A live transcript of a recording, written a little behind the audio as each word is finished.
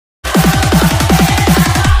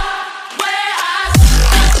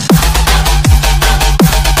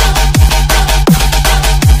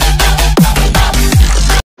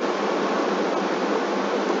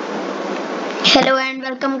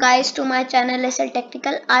Guys to my channel SL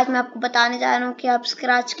technical. आज मैं आपको बताने जा रहा हूँ कि आप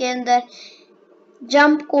स्क्रैच के अंदर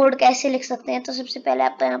जंप कोड कैसे लिख सकते हैं। तो सबसे पहले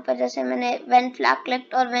आपको यहाँ पर जैसे मैंने व्हेन फ्लैग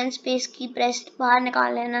क्लिक्ड और व्हेन स्पेस की प्रेस्ड बाहर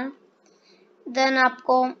निकाल लेना। देन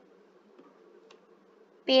आपको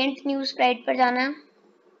पेंट न्यू स्प्राइट पर जाना है।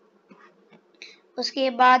 उसके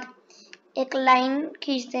बाद एक लाइन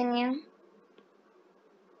खींच देनी है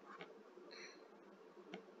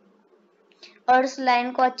और उस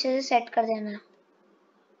लाइन को अच्छे से सेट कर देना है।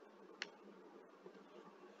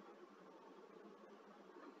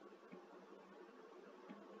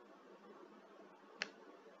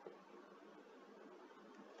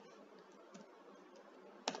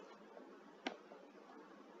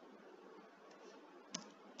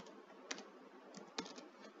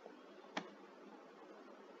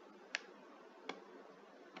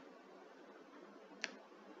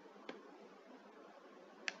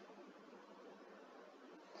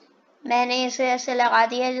 मैंने इसे ऐसे लगा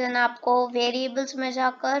दिया। जन आपको वेरिएबल्स में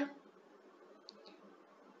जाकर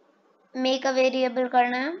मेक अ वेरिएबल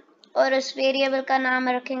करना है और उस वेरिएबल का नाम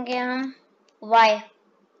रखेंगे हम y।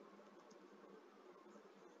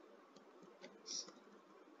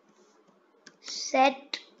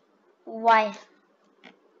 Set y।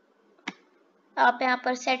 आप यहाँ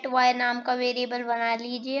पर सेट y नाम का वेरिएबल बना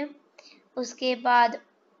लीजिए। उसके बाद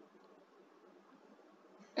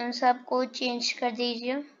उन सबको चेंज कर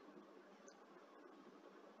दीजिए।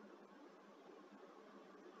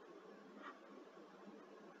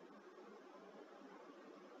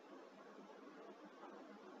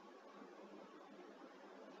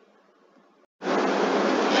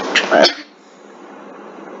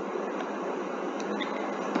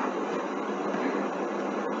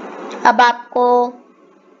 अब आपको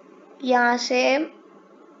यहाँ से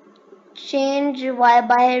चेंज y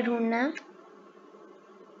बाय ढूंढना।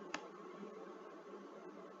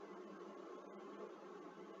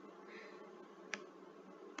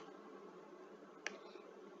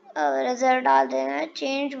 और रिजल्ट डाल देना है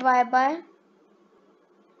change y bye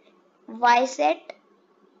y set.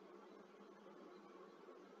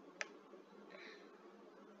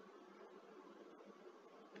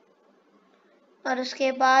 और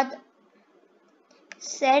उसके बाद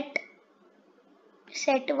सेट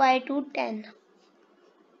y टू 10।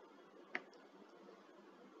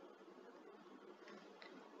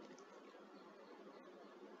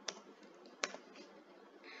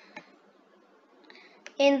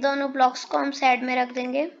 इन दोनों ब्लॉक्स को हम साइड में रख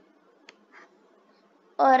देंगे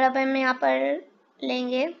और अब हम यहाँ पर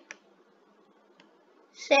लेंगे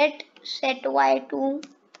सेट y टू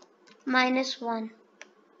 -1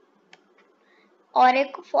 और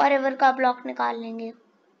एक फॉरएवर का ब्लॉक निकाल लेंगे,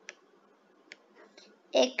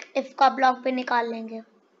 एक इफ का ब्लॉक भी निकाल लेंगे।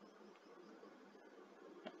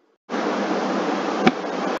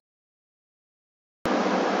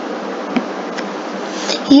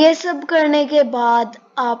 ये सब करने के बाद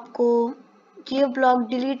आपको ये ब्लॉक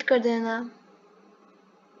डिलीट कर देना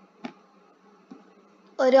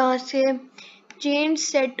और यहाँ से चेंज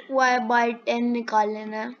सेट y बाय 10 निकाल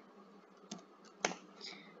लेना है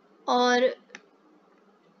और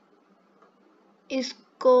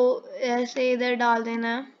इसको ऐसे इधर डाल देना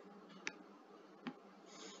है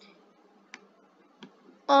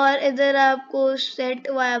और इधर आपको सेट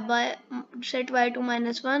y टू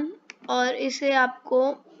 -1 और इसे आपको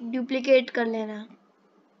डुप्लीकेट कर लेना।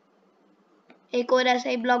 एक और ऐसा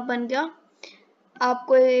ही ब्लॉक बन गया।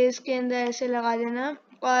 आपको इसके अंदर ऐसे लगा देना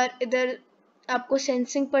और इधर आपको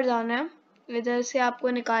सेंसिंग पर जाना है। इधर से आपको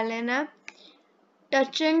निकाल लेना है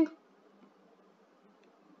टचिंग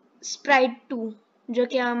स्प्राइट 2, जो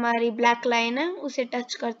कि हमारी ब्लैक लाइन है उसे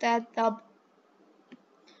टच करता है तब।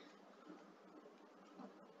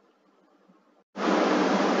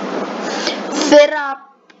 फिर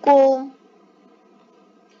आपको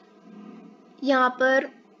यहाँ पर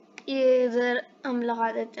ये इधर हम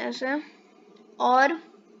लगा देते हैं ऐसे और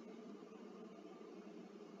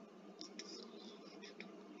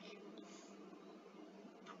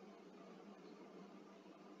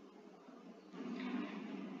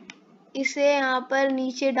इसे यहाँ पर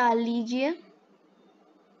नीचे डाल लीजिए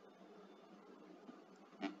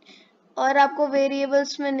और आपको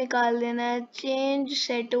वेरिएबल्स में निकाल देना है चेंज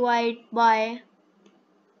सेट y बाय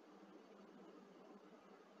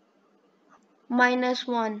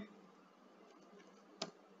 -1।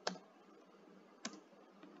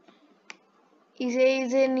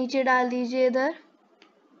 इसे नीचे डाल दीजिए इधर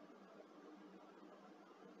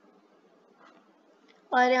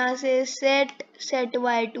और यहाँ से सेट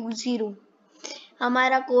y टू 0।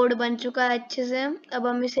 हमारा कोड बन चुका है अच्छे से। अब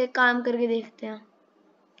हम इसे काम करके देखते हैं।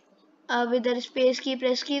 अब इधर स्पेस की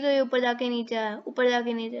प्रेस की तो ये ऊपर जाके नीचे आया, ऊपर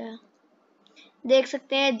जाके नीचे आया। देख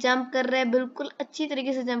सकते हैं जंप कर रहा है, बिल्कुल अच्छी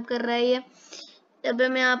तरीके से जंप कर रहा है ये। अब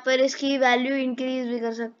हम यहाँ पर इसकी वैल्यू इंक्रीज भी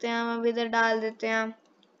कर सकते हैं। हम इधर डाल देते हैं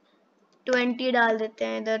 20 डाल देते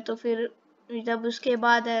हैं इधर, तो फिर जब उसके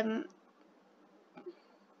बाद हम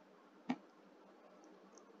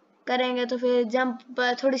करेंगे तो फिर जंप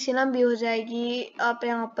थोड़ी सी लंबी हो जाएगी। आप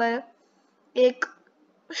यहाँ पर एक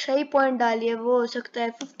सही पॉइंट डालिए, वो हो सकता है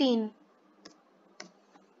 15।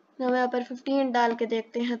 हम यहाँ पर 15 डाल के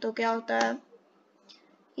देखते हैं तो क्या होता है।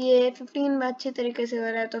 ये 15 में अच्छे तरीके से हो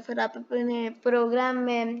रहा है, तो फिर आप अपने प्रोग्राम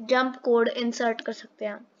में जंप कोड इंसर्ट कर सकते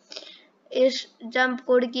हैं। इस जंप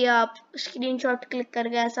कोड की आप स्क्रीनशॉट क्लिक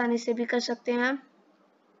करके आसानी से भी कर सकते हैं।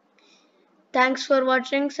 Thanks for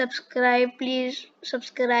watching. Subscribe, please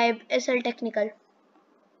subscribe SL Technical.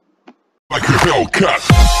 Like a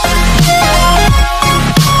Hellcat.